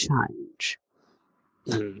dietary change?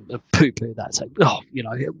 And poo-poo that. So,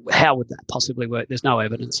 how would that possibly work? There's no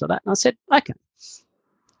evidence for that. And I said, okay,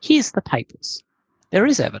 here's the papers. There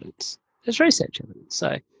is evidence. There's research evidence.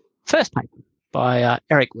 So, first paper by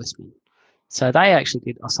Eric Westman. So they actually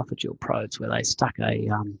did esophageal probes where they stuck a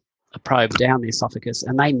probe down the esophagus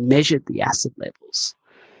and they measured the acid levels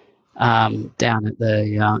down at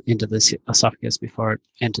the end of the esophagus before it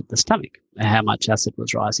entered the stomach, how much acid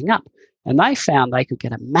was rising up. And they found they could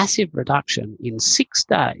get a massive reduction in 6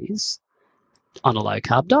 days on a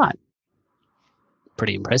low-carb diet.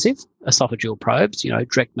 Pretty impressive. Esophageal probes,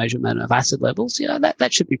 direct measurement of acid levels,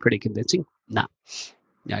 that should be pretty convincing. No.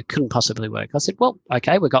 Couldn't possibly work. I said, well,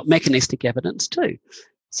 okay, we've got mechanistic evidence too.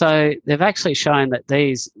 So they've actually shown that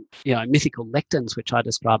these, mythical lectins, which I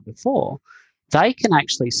described before, they can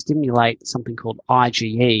actually stimulate something called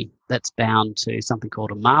IgE that's bound to something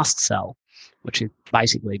called a mast cell, which is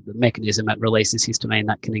basically the mechanism that releases histamine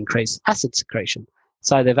that can increase acid secretion.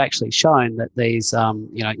 So they've actually shown that these,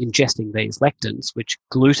 ingesting these lectins, which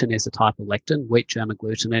gluten is a type of lectin, wheat germ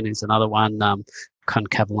agglutinin is another one,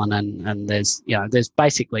 concavenin, and there's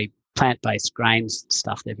basically plant-based grains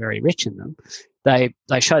stuff. They're very rich in them. They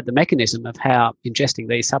showed the mechanism of how ingesting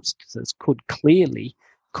these substances could clearly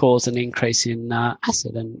cause an increase in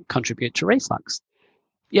acid and contribute to reflux.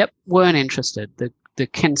 Yep, weren't interested. The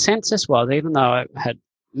consensus was, even though I had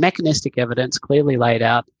mechanistic evidence clearly laid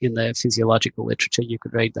out in the physiological literature, you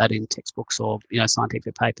could read that in textbooks or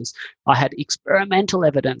scientific papers, I had experimental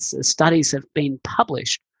evidence. Studies have been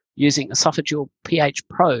published using esophageal pH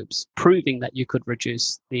probes proving that you could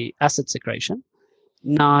reduce the acid secretion.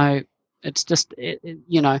 No, it's just,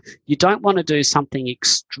 you don't want to do something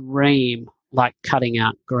extreme like cutting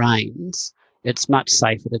out grains. It's much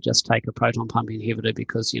safer to just take a proton pump inhibitor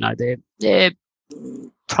because, they're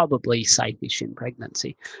probably safe-ish in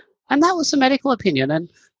pregnancy. And that was the medical opinion.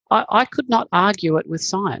 And I could not argue it with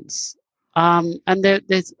science. And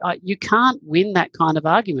there's you can't win that kind of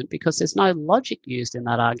argument because there's no logic used in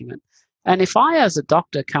that argument. And if I, as a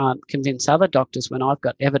doctor, can't convince other doctors when I've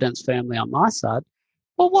got evidence firmly on my side,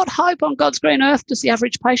 well, what hope on God's green earth does the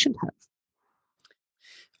average patient have?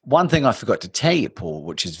 One thing I forgot to tell you, Paul,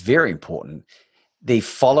 which is very important, the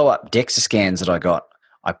follow-up DEXA scans that I got,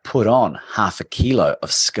 I put on 0.5 kilo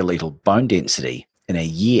of skeletal bone density in a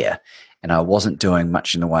year, and I wasn't doing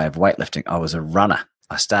much in the way of weightlifting. I was a runner.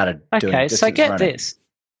 I started doing distance running. Okay, so get this.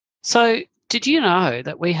 So did you know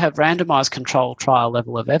that we have randomized control trial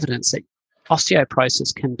level of evidence that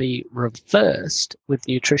osteoporosis can be reversed with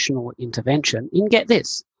nutritional intervention in, get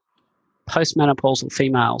this, postmenopausal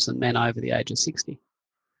females and men over the age of 60?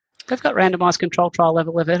 They've got randomized control trial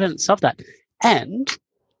level of evidence of that. And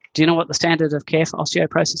do you know what the standard of care for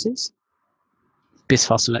osteoporosis is?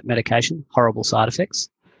 Bisphosphonate medication, horrible side effects.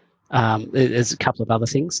 There's a couple of other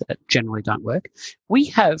things that generally don't work. We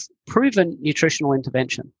have proven nutritional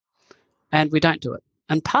intervention, and we don't do it.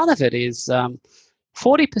 And part of it is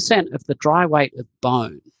 40% of the dry weight of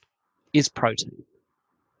bone is protein.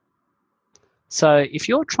 So if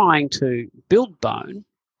you're trying to build bone,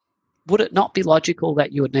 would it not be logical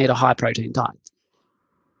that you would need a high-protein diet?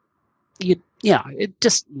 It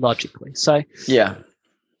just logically. So yeah.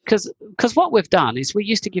 because what we've done is we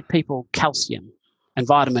used to give people calcium and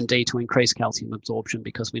vitamin D to increase calcium absorption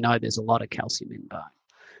because we know there's a lot of calcium in bone.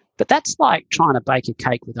 But that's like trying to bake a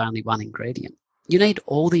cake with only one ingredient. You need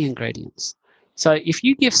all the ingredients. So if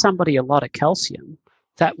you give somebody a lot of calcium,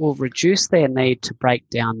 that will reduce their need to break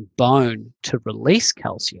down bone to release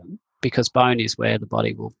calcium, because bone is where the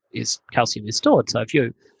body calcium is stored. So if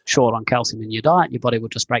you're short on calcium in your diet, your body will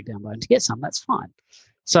just break down bone to get some. That's fine.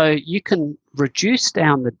 So you can reduce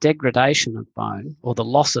down the degradation of bone or the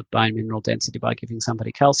loss of bone mineral density by giving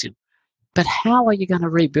somebody calcium. But how are you going to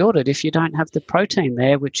rebuild it if you don't have the protein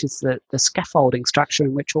there, which is the scaffolding structure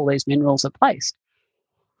in which all these minerals are placed?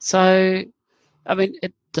 So, I mean,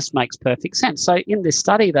 it just makes perfect sense. So in this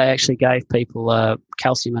study, they actually gave people a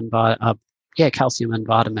calcium and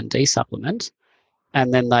vitamin D supplement,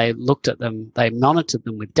 and then they looked at them, they monitored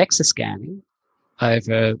them with DEXA scanning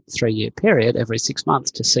over a 3-year period every 6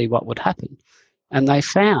 months to see what would happen. And they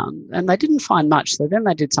found, and they didn't find much, so then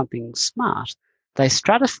they did something smart. They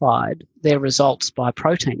stratified their results by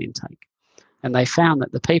protein intake. And they found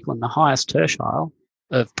that the people in the highest tertile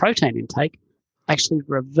of protein intake actually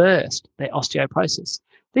reversed their osteoporosis.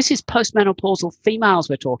 This is postmenopausal females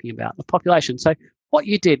we're talking about, the population. So what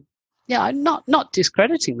you did, not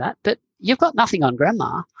discrediting that, but you've got nothing on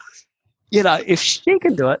grandma. If she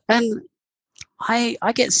can do it, and I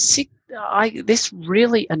get sick. This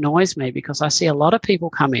really annoys me because I see a lot of people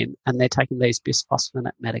come in and they're taking these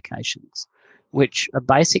bisphosphonate medications, which are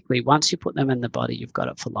basically, once you put them in the body, you've got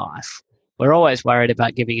it for life. We're always worried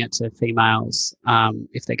about giving it to females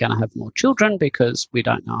if they're going to have more children, because we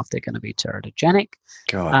don't know if they're going to be teratogenic.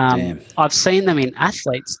 God damn. I've seen them in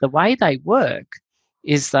athletes. The way they work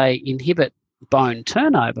is they inhibit bone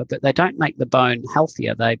turnover, but they don't make the bone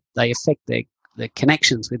healthier. They affect the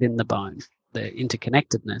connections within the bone, the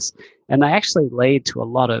interconnectedness, and they actually lead to a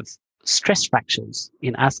lot of stress fractures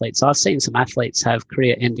in athletes. I've seen some athletes have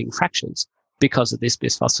career-ending fractures because of this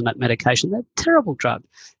bisphosphonate medication. They're a terrible drug.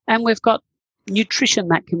 And we've got nutrition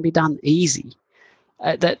that can be done easy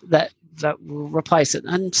that will replace it.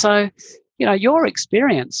 And so, your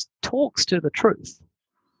experience talks to the truth.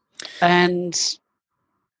 And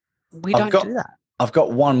we don't do that. I've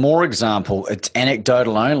got one more example. It's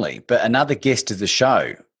anecdotal only, but another guest of the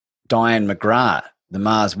show, Diane McGrath, the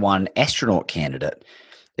Mars One astronaut candidate,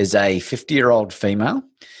 is a 50-year-old female.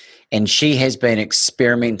 And she has been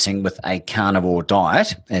experimenting with a carnivore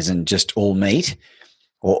diet, as in just all meat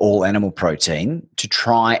or all animal protein, to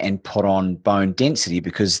try and put on bone density,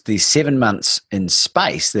 because the 7 months in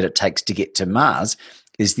space that it takes to get to Mars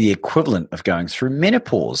is the equivalent of going through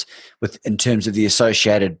menopause in terms of the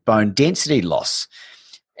associated bone density loss.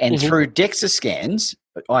 And through DEXA scans,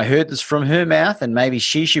 I heard this from her mouth, and maybe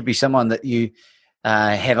she should be someone that you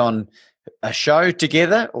have on a show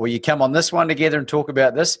together, or you come on this one together and talk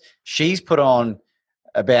about this. She's put on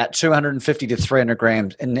about 250 to 300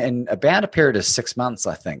 grams in about a period of 6 months,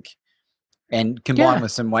 I think, and combined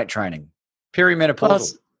with some weight training.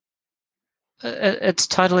 Perimenopausal. Well, it's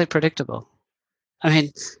totally predictable. I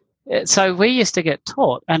mean, so we used to get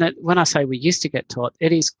taught, and when I say we used to get taught,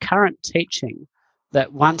 it is current teaching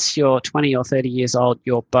that once you're 20 or 30 years old,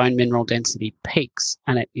 your bone mineral density peaks,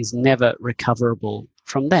 and it is never recoverable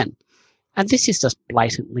from then. And this is just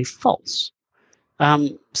blatantly false.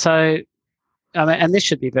 And this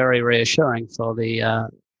should be very reassuring for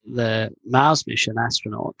the Mars mission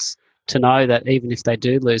astronauts to know that even if they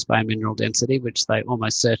do lose bone mineral density, which they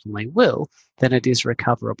almost certainly will, then it is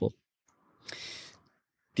recoverable.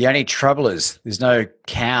 The only trouble is there's no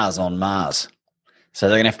cows on Mars. So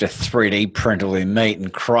they're going to have to 3D print all their meat,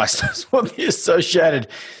 and Christ knows what the associated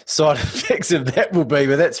side effects of that will be.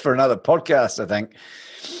 But that's for another podcast, I think.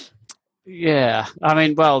 Yeah, I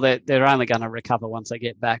mean, well, they're only going to recover once they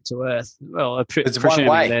get back to Earth. Well, it's one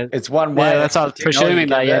way. It's one way. Yeah, that's what I was presuming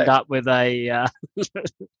they end up with a.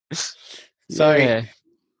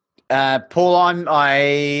 Paul,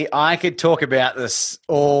 I could talk about this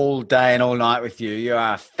all day and all night with you. You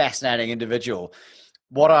are a fascinating individual.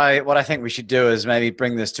 What I think we should do is maybe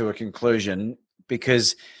bring this to a conclusion,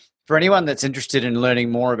 because for anyone that's interested in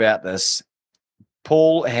learning more about this,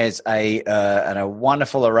 Paul has a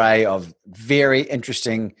wonderful array of very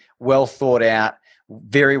interesting, well thought out,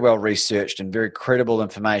 very well researched, and very credible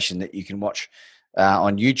information that you can watch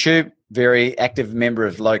on YouTube. Very active member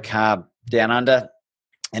of Low Carb Down Under,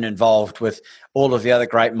 and involved with all of the other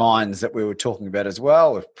great minds that we were talking about as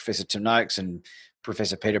well, with Professor Tim Noakes and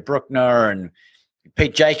Professor Peter Bruckner and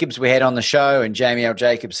Pete Jacobs we had on the show, and Jamie L.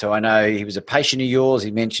 Jacobs, who I know he was a patient of yours.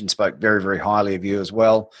 He mentioned, spoke very, very highly of you as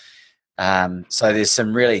well. So there's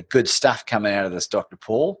some really good stuff coming out of this, Dr.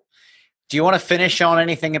 Paul. Do you want to finish on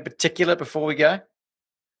anything in particular before we go?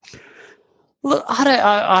 Look,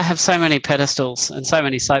 I have so many pedestals and so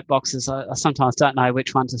many soapboxes. I sometimes don't know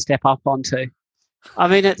which one to step up onto. I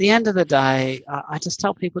mean, at the end of the day, I just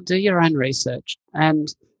tell people, do your own research.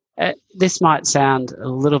 And this might sound a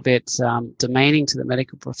little bit demeaning to the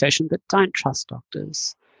medical profession, but don't trust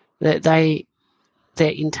doctors. They're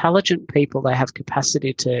intelligent people. They have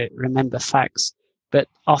capacity to remember facts, but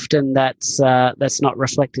often that's not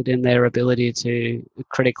reflected in their ability to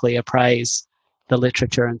critically appraise the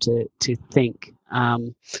literature and to think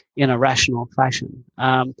in a rational fashion.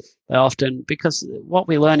 They often, because what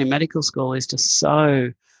we learn in medical school is just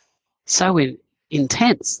so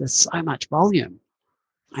intense. There's so much volume,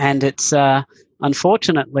 and it's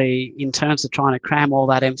unfortunately, in terms of trying to cram all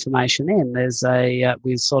that information in,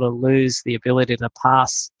 we sort of lose the ability to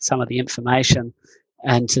pass some of the information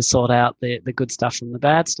and to sort out the good stuff from the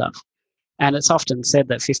bad stuff. And it's often said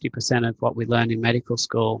that 50% of what we learn in medical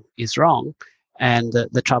school is wrong. And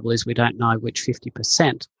the trouble is we don't know which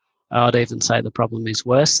 50%. I'd even say the problem is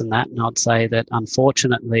worse than that. And I'd say that,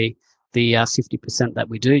 unfortunately, the 50% that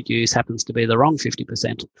we do use happens to be the wrong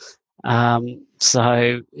 50%.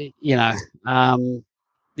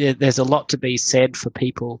 There's a lot to be said for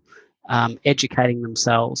people educating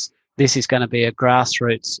themselves. This is going to be a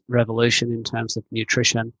grassroots revolution in terms of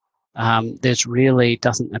nutrition. There's really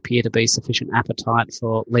doesn't appear to be sufficient appetite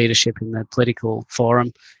for leadership in the political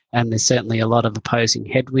forum. And there's certainly a lot of opposing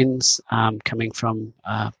headwinds coming from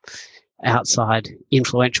outside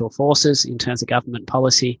influential forces in terms of government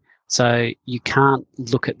policy. So you can't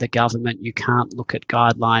look at the government, you can't look at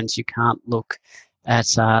guidelines, you can't look at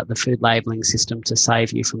the food labelling system to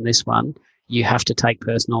save you from this one. You have to take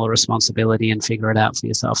personal responsibility and figure it out for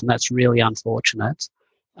yourself. And that's really unfortunate.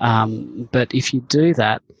 But if you do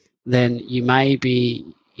that, then you may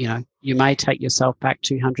take yourself back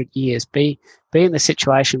 200 years. Be in the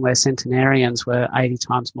situation where centenarians were 80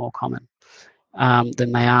 times more common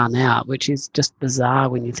than they are now, which is just bizarre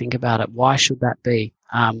when you think about it. Why should that be?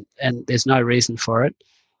 And there's no reason for it.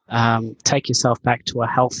 Take yourself back to a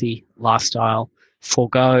healthy lifestyle.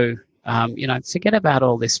 Forget about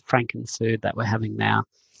all this franken food that we're having now.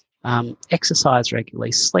 Exercise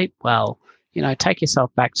regularly, sleep well. Take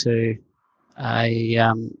yourself back to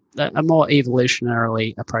a more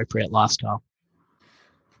evolutionarily appropriate lifestyle.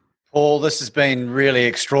 Paul, this has been really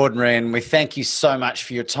extraordinary, and we thank you so much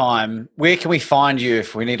for your time. Where can we find you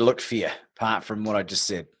if we need to look for you, apart from what I just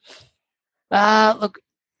said? Look,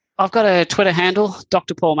 I've got a Twitter handle,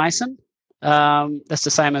 Dr. Paul Mason. That's the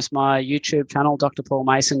same as my YouTube channel, Dr. Paul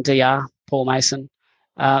Mason, Dr. Paul Mason.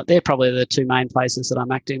 They're probably the two main places that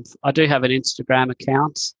I'm active. I do have an Instagram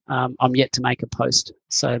account. I'm yet to make a post,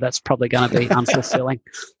 so that's probably going to be unfulfilling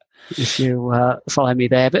if you follow me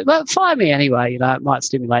there. But follow me anyway. It might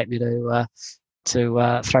stimulate me to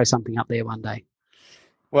throw something up there one day.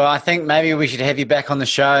 Well, I think maybe we should have you back on the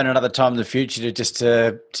show at another time in the future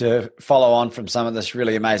to follow on from some of this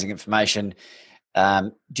really amazing information.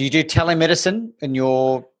 Do you do telemedicine in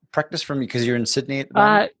your practice because you're in Sydney at the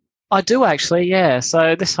moment? I do actually, yeah.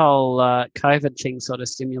 So this whole COVID thing sort of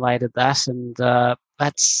stimulated that, and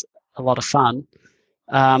that's a lot of fun.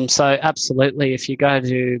 So absolutely, if you go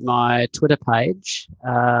to my Twitter page,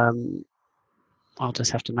 I'll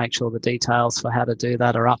just have to make sure the details for how to do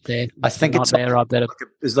that are up there. I think it's there. I better.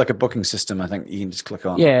 There's like a booking system. I think you can just click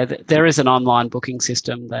on. Yeah, there is an online booking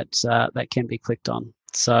system that can be clicked on.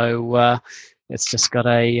 So it's just got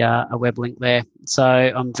a web link there. So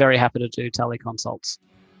I'm very happy to do teleconsults.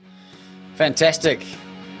 Fantastic.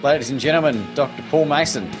 Ladies and gentlemen, Dr. Paul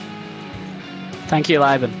Mason. Thank you,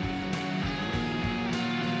 Laban.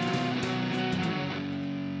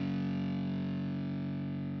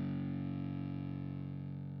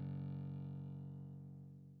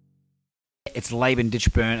 It's Laban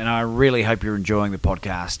Ditchburn, and I really hope you're enjoying the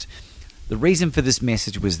podcast. The reason for this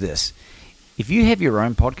message was this. If you have your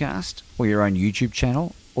own podcast or your own YouTube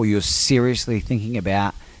channel, or you're seriously thinking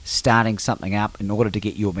about starting something up in order to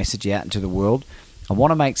get your message out into the world, I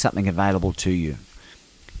want to make something available to you.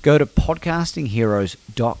 Go to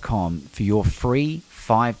podcastingheroes.com for your free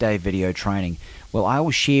 5-day video training. Well, I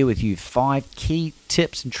will share with you 5 key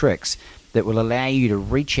tips and tricks that will allow you to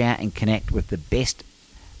reach out and connect with the best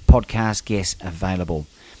podcast guests available.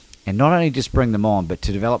 And not only just bring them on, but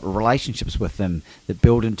to develop relationships with them that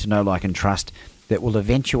build into know, like, and trust that will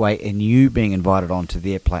eventuate in you being invited onto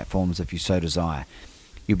their platforms if you so desire.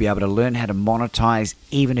 You'll be able to learn how to monetize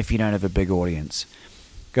even if you don't have a big audience.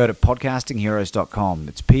 Go to podcastingheroes.com.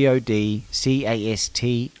 It's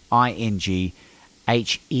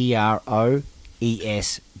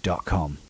podcastingheroes.com.